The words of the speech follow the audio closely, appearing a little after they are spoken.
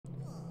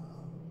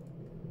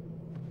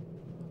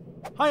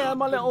Hiya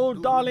my little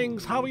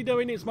darlings, how are we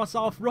doing? It's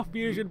myself, Rough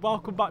Fusion.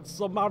 Welcome back to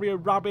some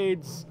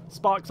Mario+Rabbids.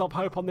 Sparks of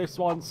hope on this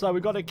one. So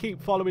we've got to keep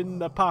following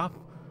the path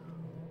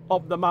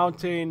up the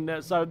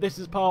mountain. So this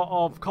is part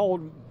of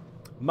Cold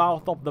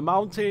Mouth of the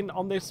Mountain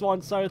on this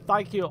one. So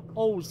thank you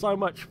all so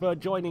much for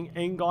joining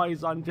in,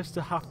 guys. And just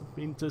to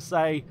having to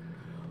say,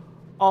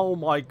 oh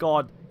my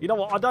god, you know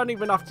what, I don't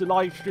even have to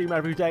live stream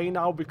every day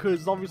now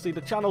because obviously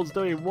the channel's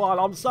doing well.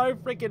 I'm so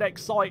freaking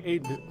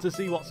excited to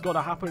see what's going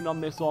to happen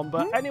on this one.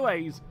 But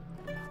anyways,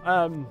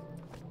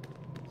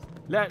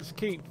 let's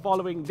keep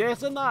following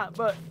this and that.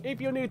 But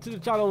if you're new to the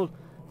channel,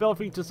 feel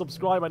free to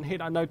subscribe and hit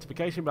that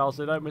notification bell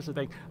so you don't miss a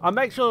thing. And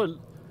make sure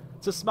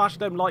to smash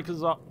them likes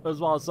as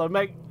well. So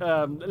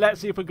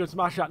let's see if we can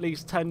smash at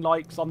least 10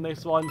 likes on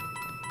this one.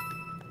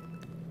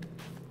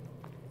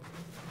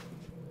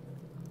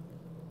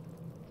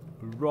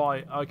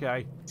 Right,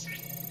 okay.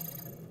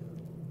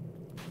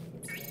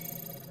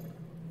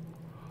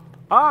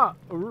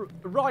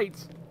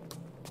 Right.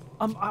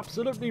 I'm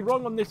absolutely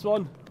wrong on this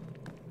one.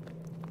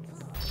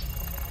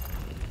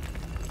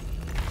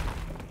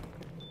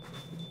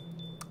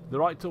 The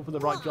right tool for the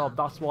right job.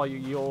 That's why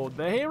you're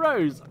the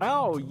heroes.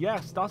 Oh,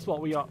 yes, that's what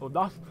we are.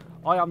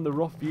 I am the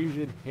Rough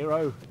Fusion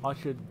hero, I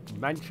should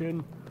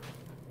mention.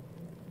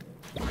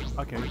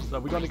 Okay, so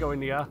we're going to go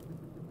in here.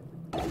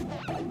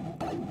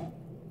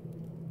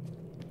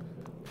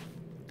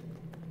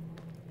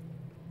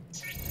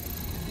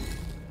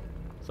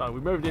 So we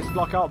move this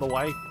block out of the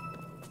way.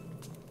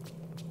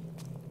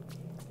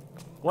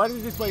 Where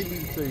does this way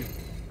lead to?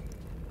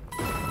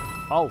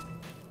 Oh,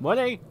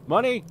 money,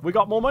 money. We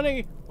got more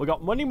money. We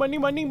got money, money,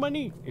 money,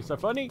 money. It's so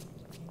funny.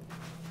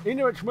 In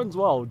the rich man's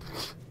world.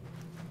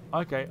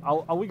 Okay,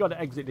 we got to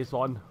exit this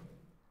one.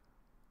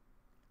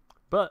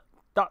 But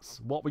that's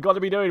what we got to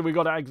be doing. We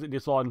got to exit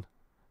this one.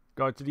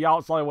 Go to the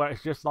outside where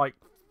it's just like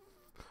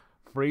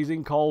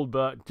freezing cold.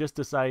 But just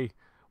to say,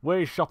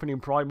 we're shopping in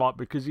Primark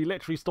because you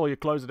literally store your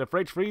clothes in the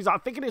fridge freezer. I'm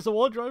thinking it's a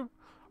wardrobe.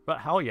 But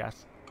hell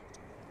yes.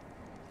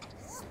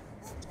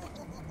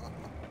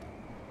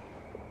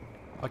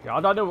 Okay,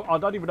 I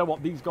don't even know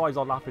what these guys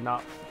are laughing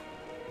at.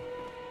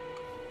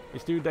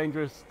 It's too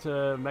dangerous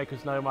to make a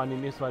snowman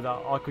in this way that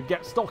I could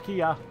get stuck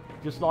here.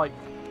 Just like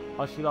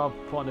I should have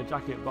put on a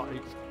jacket, but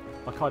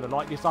I kind of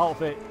like this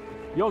outfit.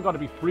 You're going to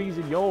be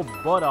freezing your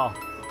butt off.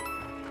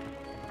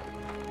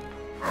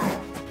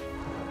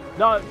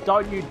 No,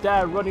 don't you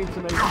dare run into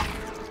me.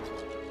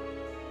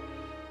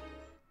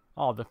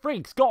 Oh, the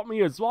freaks got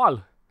me as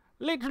well.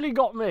 Literally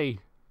got me.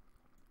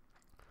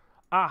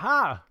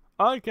 Aha.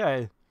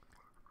 Okay.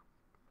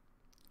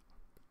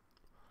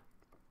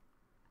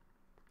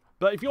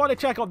 But if you want to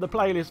check out the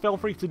playlist, feel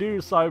free to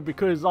do so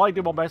because I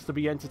do my best to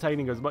be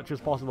entertaining as much as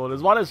possible,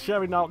 as well as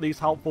sharing out these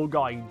helpful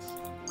guides.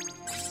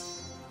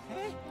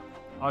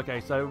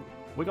 Okay, so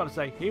we got to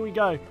say, here we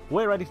go.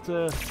 We're ready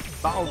to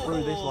battle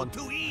through this one.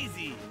 Too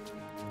easy.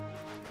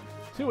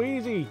 Too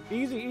easy.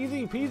 Easy,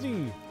 easy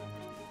peasy.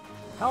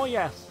 Hell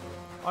yes.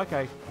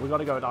 Okay, we got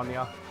to go down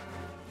here.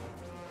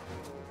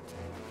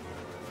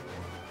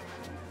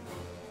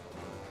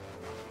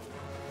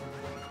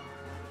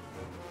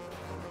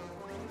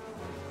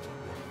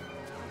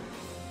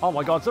 Oh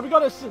my god, so we got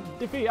to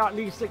defeat at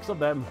least 6 of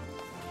them.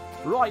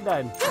 Right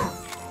then.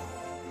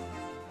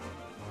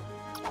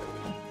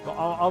 But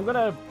I'm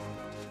gonna...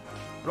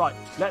 Right,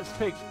 let's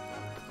pick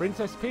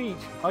Princess Peach.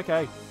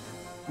 Okay.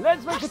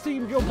 Let's make a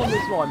team jump on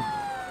this one.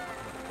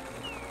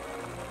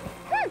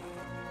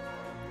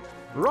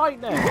 Right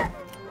then.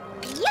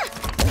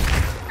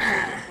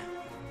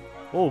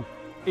 Oh,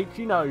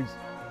 itchy nose.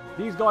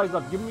 These guys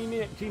have given me an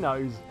itchy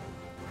nose.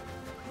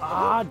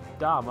 Ah,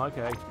 damn,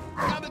 okay.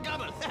 Gobble,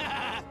 gobble.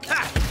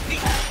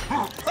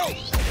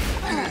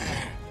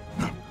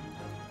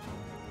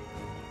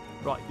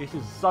 Right, this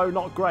is so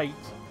not great.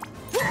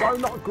 So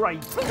not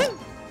great.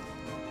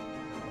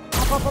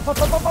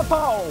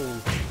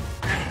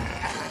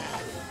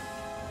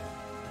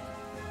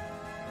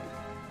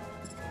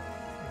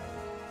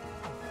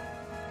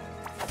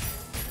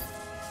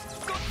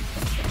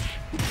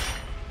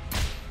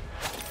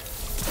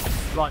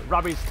 Right,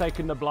 Rabbids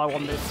taking the blow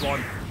on this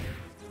one.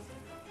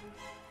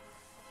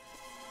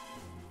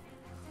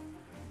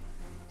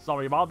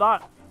 Sorry about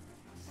that.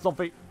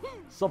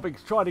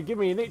 Something's trying to give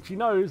me an itchy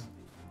nose.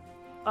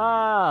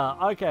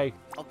 Ah, okay.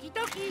 Okie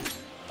dokie.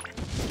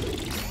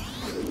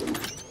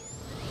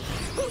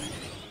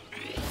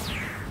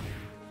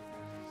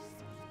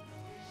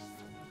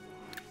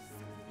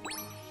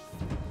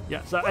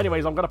 Yeah, so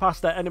anyways, I'm going to pass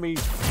their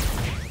enemies.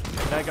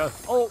 There you go.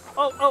 Oh,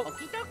 oh, oh.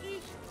 Okie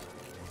dokie.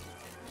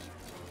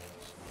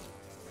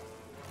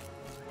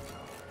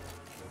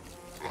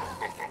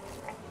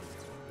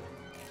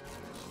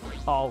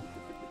 Oh.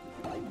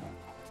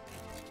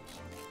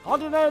 How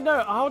did I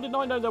know? How did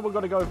I know they were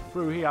going to go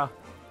through here?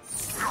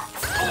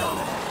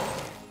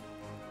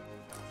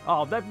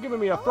 Oh, they've given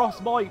me a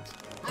frostbite.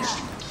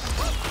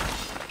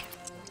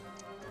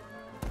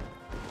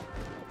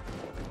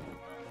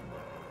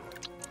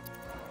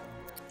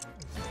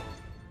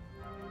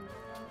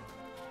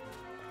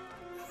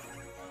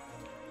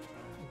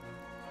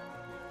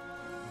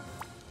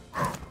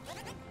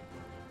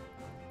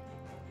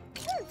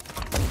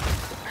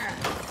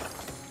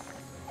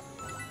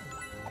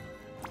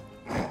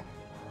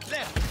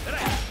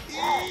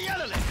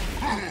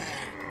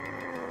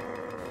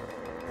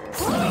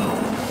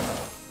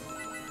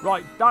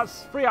 Right,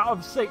 that's 3 out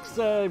of 6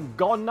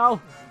 gone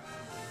now.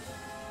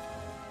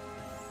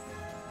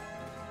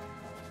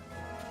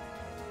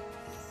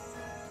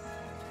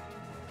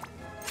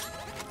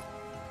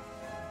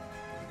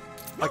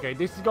 Okay,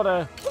 this has got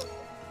to...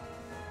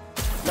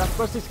 Let's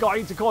push this guy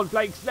into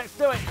cornflakes. Let's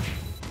do it.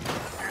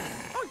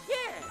 Oh,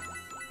 yeah.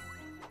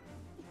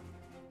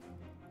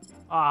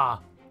 Ah.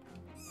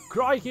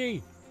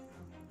 Crikey.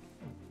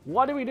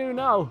 What do we do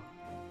now?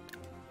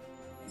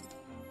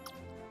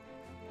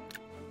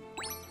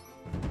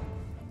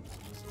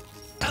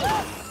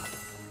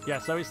 Yeah,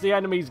 so it's the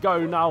enemy's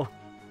go now.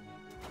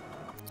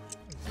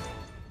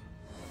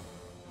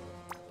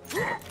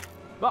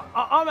 But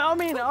I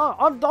mean,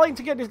 I'm dying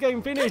to get this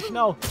game finished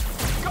now.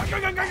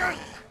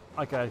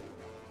 Okay.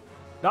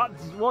 That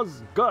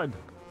was good.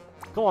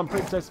 Come on,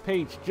 Princess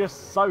Peach.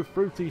 Just so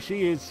fruity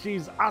she is.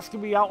 She's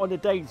asking me out on a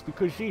date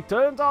because she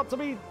turns out to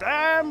be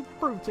damn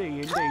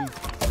fruity indeed.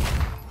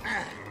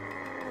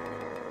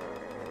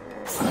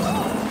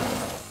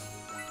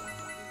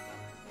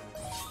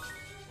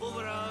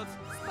 Overall,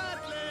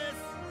 spotless.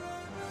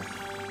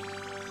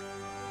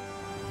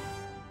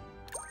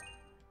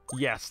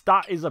 Yes,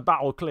 that is a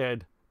battle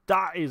cleared.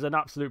 That is an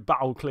absolute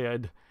battle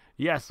cleared.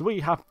 Yes, we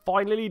have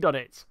finally done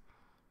it.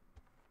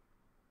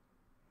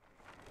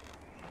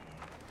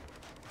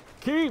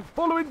 Keep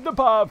following the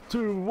path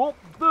to up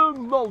the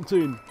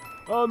mountain.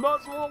 And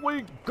that's what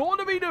we're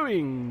gonna be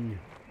doing.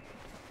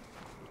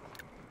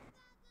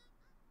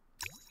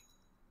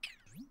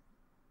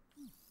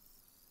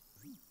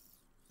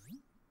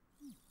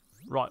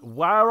 Right,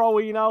 where are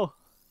we now?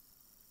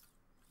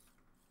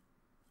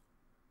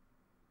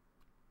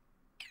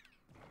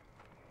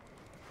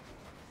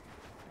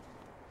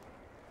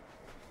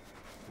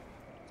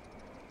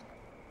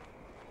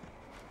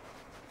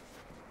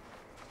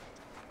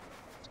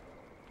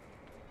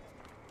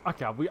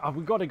 Okay, have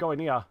we got to go in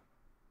here?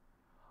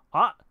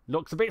 Ah,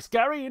 looks a bit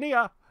scary in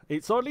here.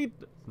 It's only...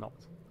 It's not.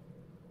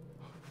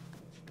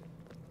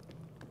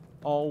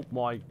 Oh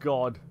my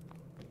god.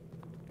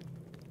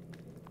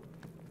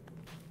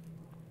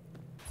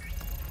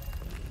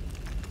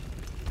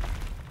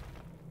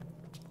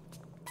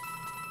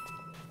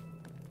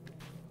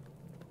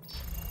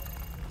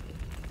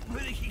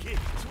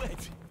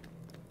 Sweat.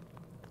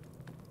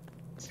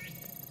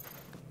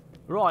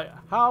 Right,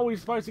 how are we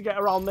supposed to get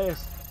around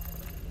this?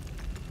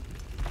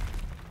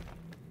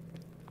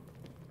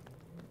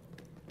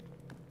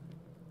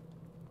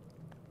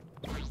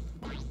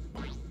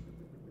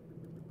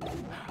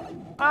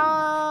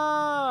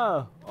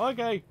 Ah!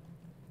 Okay.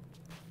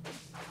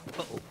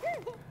 Uh-oh.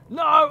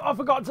 No, I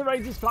forgot to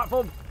raise this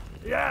platform.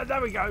 Yeah, there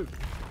we go.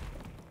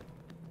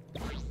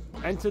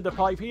 Enter the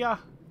pipe here.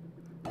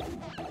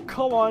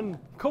 Come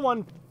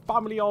on,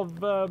 family of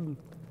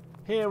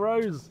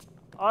heroes.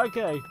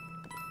 Okay.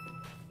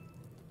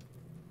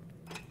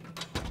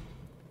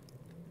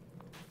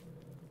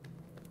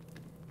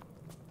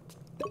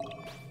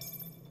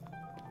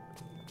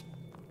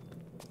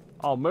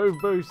 Oh, move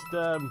boost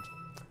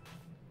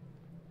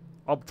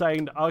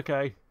obtained.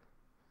 Okay.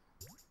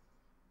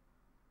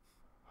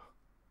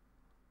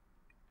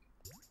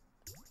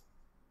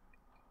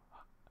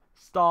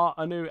 Start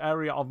a new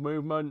area of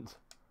movement.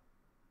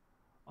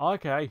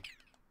 Okay.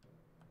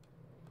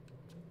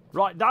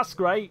 Right, that's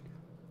great.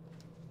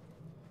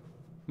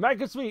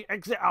 Make us we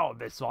exit out of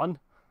this one.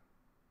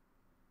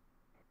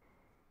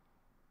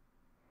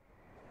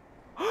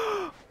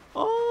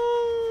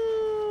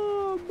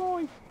 Oh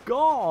my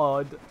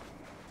god.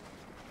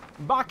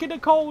 Back in the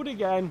cold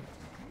again.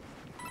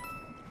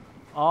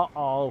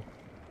 Uh-oh.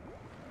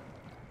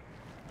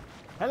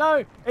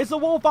 Hello, it's a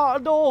wolf out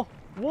the door.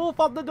 Wolf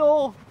at the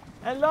door.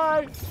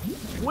 Hello.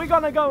 We're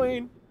gonna go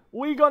in.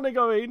 We're gonna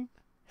go in.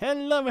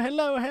 Hello,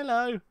 hello,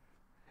 hello.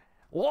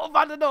 Wolf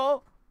at the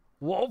door.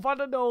 Wolf at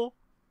the door.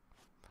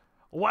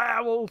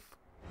 Werewolf.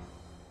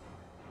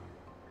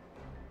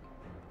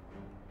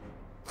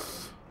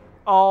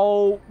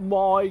 Oh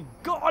my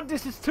god,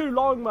 this is too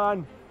long,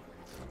 man.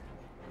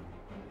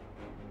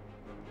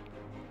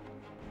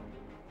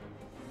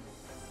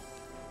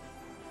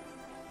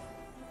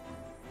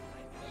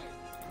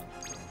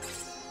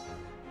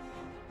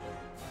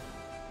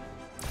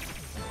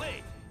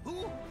 Wait, who?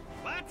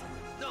 What?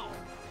 No.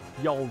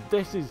 Yo,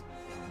 this is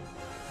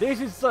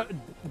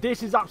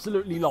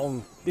absolutely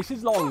long. This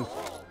is long.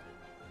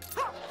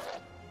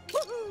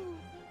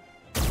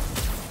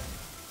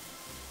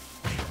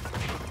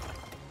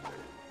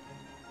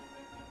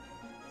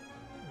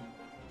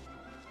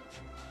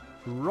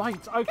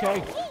 Right, okay.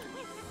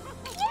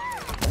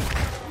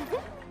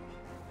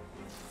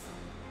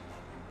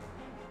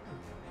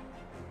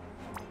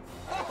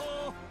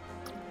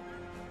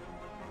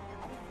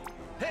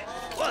 Hey,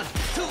 1,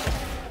 2,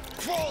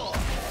 crawl.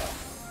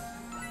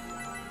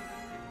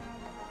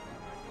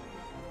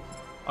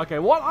 Okay,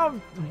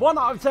 1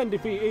 out of 10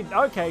 defeated.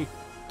 Okay.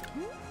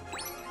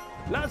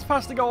 Let's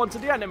pass the go on to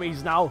the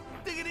enemies now.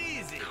 Take it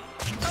easy.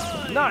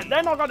 No,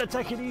 they're not gonna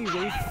take it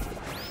easy.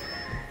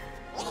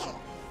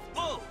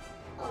 Whoa.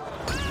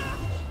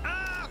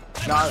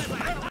 No.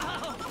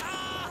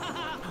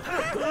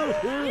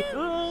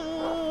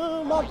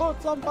 My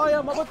butt's on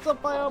fire, my butt's on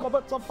fire, my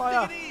butt's on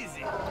fire. Take it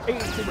easy.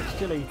 Eating too much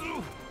chili.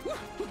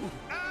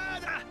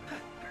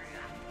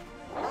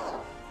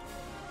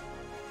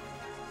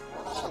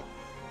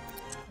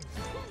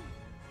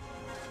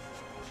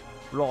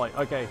 Right,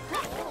 okay.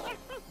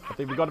 I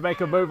think we've got to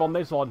make a move on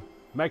this one.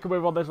 Make a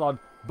move on this one.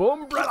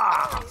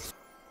 Boombrella!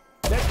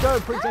 Let's go,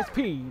 Princess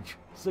Peach.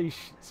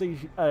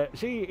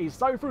 She is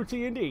so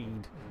fruity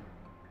indeed.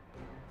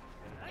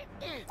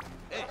 Hey,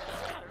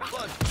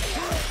 1,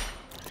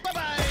 2,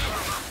 bye-bye.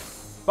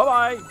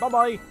 Bye-bye,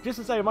 bye-bye. Just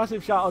to say a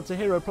massive shout out to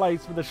Hero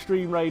Plays for the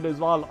stream raid as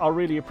well. I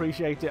really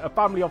appreciate it. A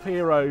family of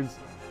heroes.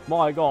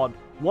 My God.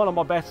 One of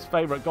my best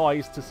favourite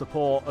guys to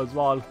support as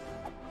well.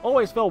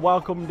 Always feel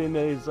welcomed in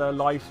his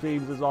live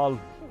streams as well.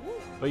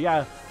 But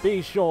yeah,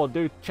 be sure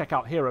do check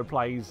out Hero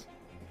Plays.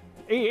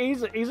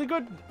 He's a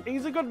good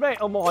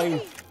mate of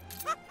mine.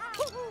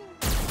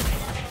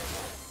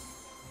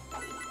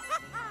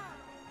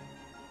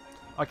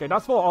 Okay,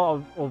 that's 4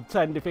 out of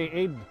 10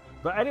 defeated.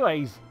 But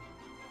anyways.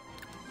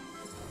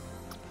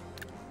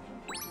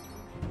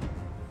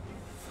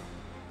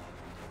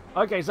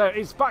 Okay, so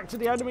it's back to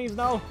the enemies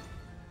now.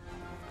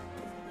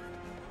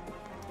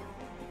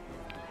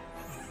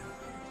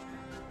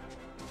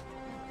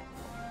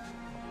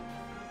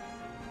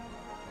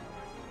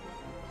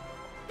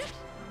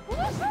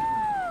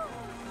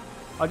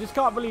 I just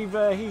can't believe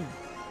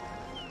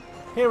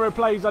Hero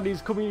Plays and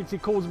his community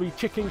calls me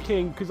Chicken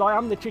King, because I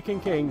am the Chicken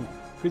King.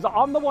 Because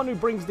I'm the one who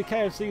brings the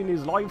KFC in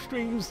his live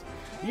streams.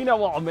 You know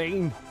what I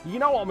mean. You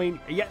know what I mean.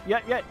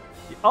 Yeah.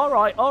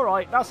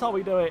 Alright. That's how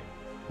we do it.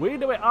 We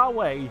do it our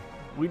way.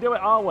 We do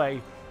it our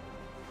way.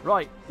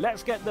 Right,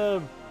 let's get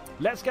the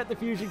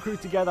fusion crew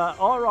together.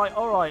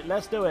 Alright,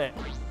 let's do it.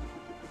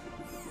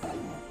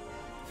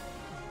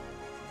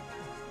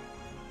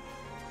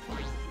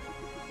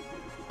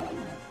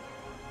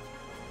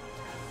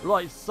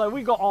 Right, so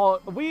we've got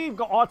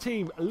our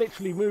team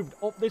literally moved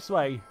up this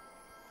way.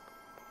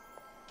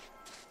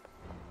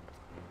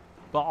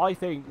 But I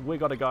think we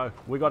gotta go.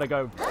 We gotta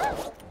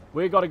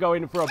go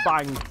in for a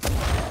bang.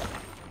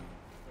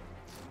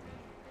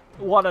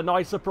 What a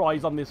nice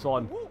surprise on this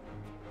one.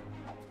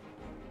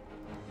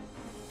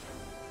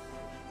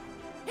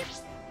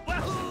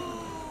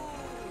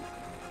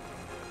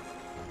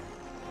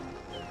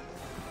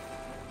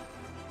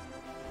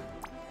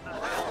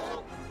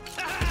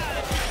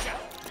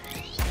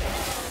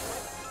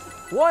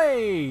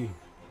 Way!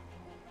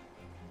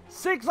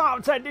 6 out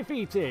of 10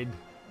 defeated.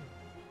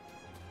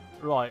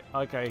 Right,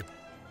 okay.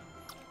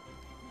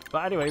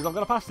 But anyways, I'm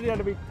gonna pass to the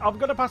enemy. I'm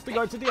gonna pass the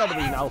go to the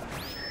enemy now.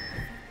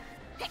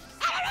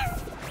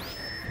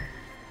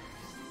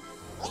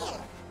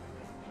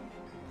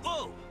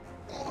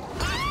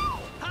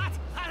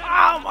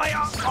 Ow, my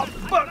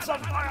butt's on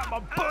fire! My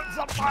butt's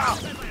on fire!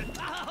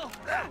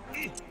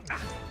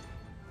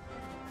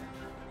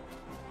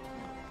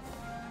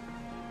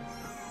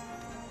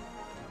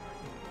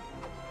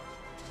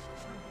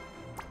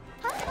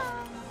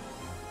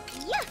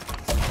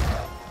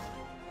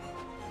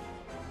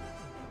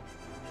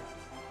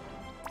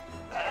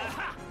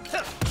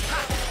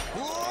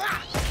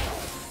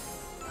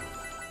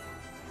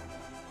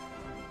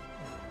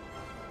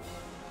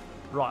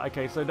 Right,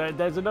 okay, so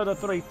there's another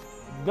three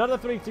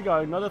to go,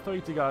 another 3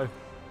 to go.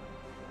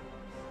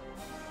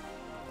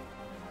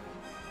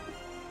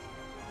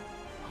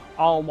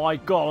 Oh my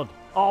God,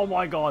 oh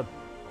my God.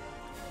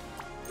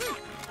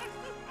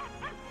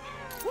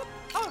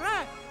 All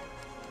right.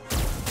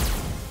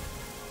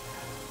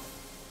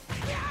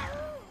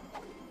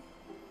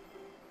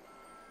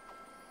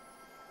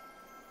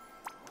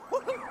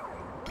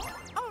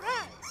 All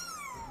right.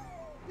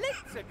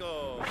 Let's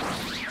go.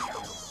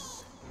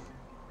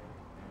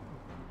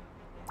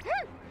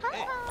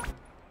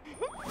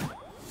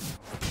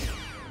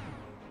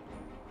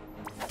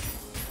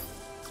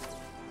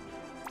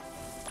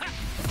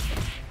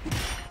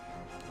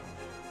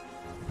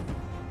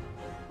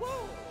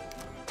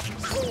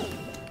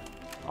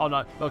 Oh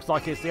no, looks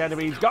like it's the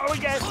enemies. Go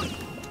again!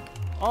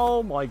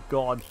 Oh my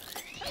God.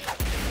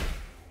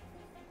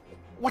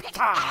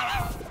 Wata!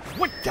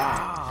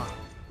 Wata!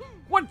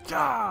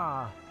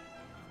 Wata!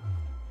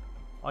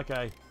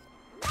 Okay.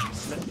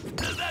 That's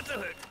a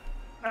hurt.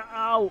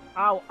 Ow,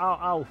 ow, ow,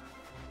 ow.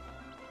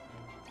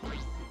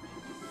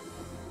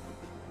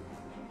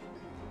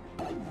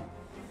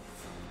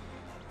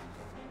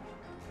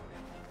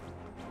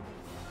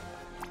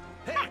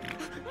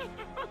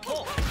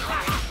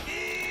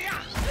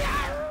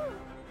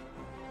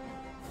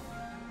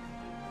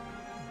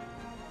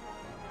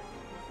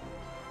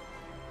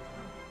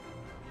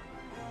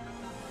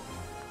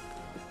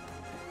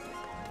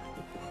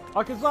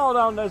 I can tell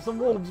down there's some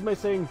wolves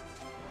missing.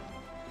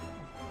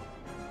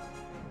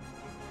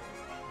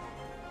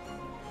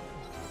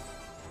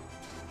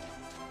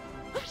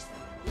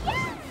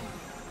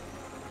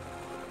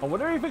 I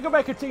wonder if we can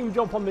make a team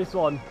jump on this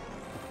one.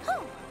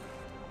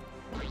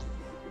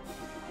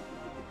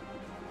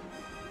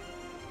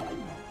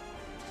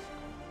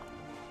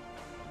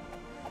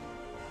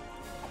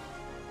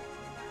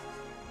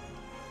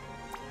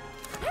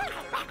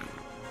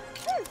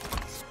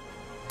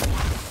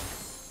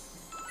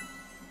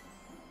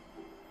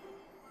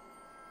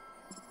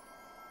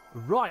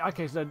 Right,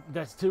 okay, so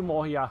there's 2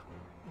 more here.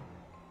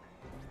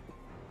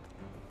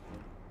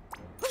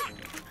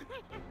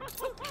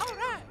 All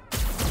right.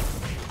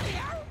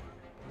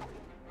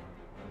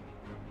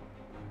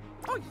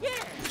 Oh yeah.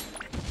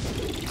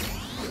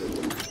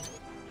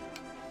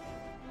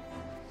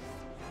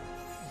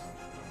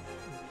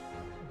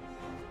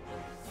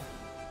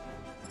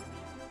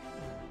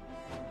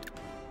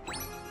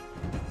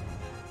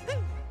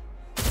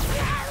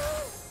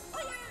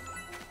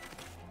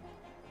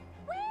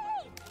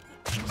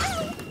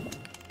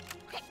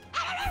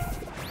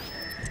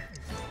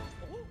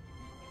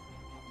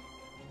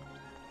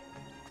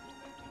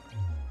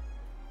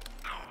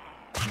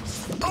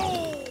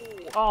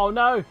 Oh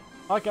no!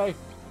 Okay.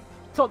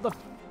 Took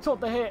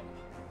the hit.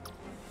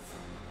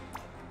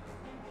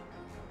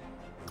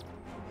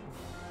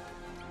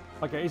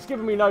 Okay, it's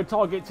giving me no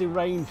targets in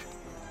range.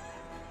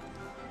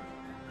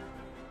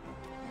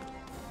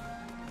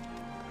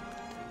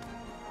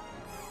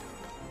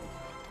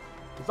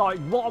 It's like,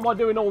 what am I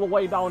doing all the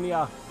way down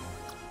here?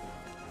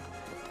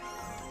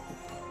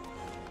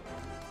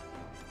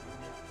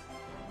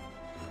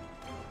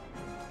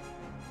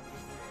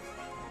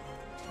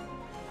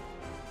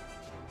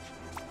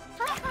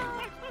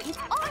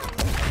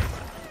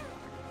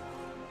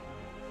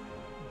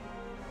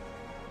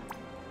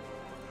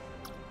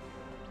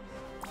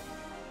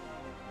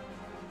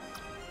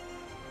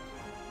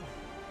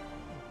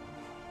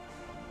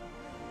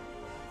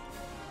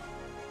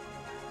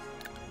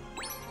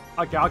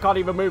 Okay, I can't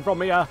even move from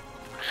here.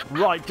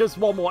 Right, just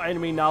one more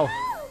enemy now.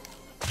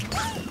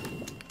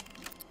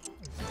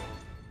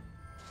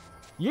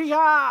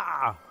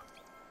 Yeehaw!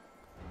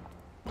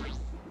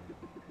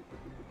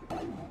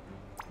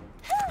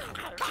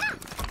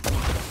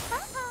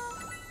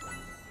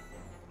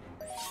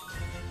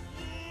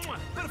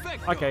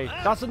 Perfect. Okay,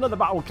 that's another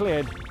battle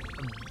cleared.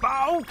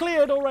 Battle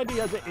cleared already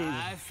as it is.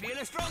 I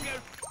feel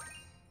stronger.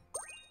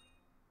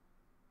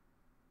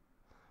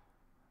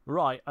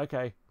 Right,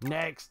 okay.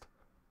 Next.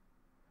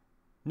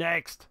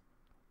 Next.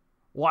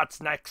 What's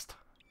next?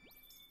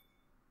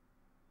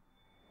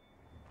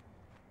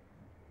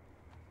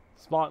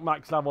 Spark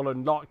max level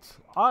unlocked.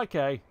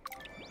 Okay.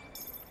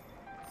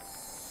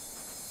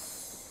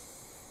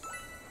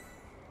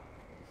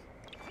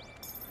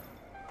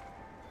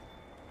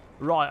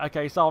 Right,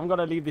 okay, so I'm going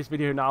to leave this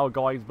video now,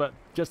 guys, but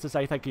just to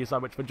say thank you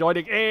so much for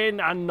joining in,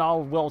 and I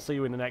will see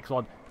you in the next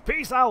one.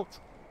 Peace out!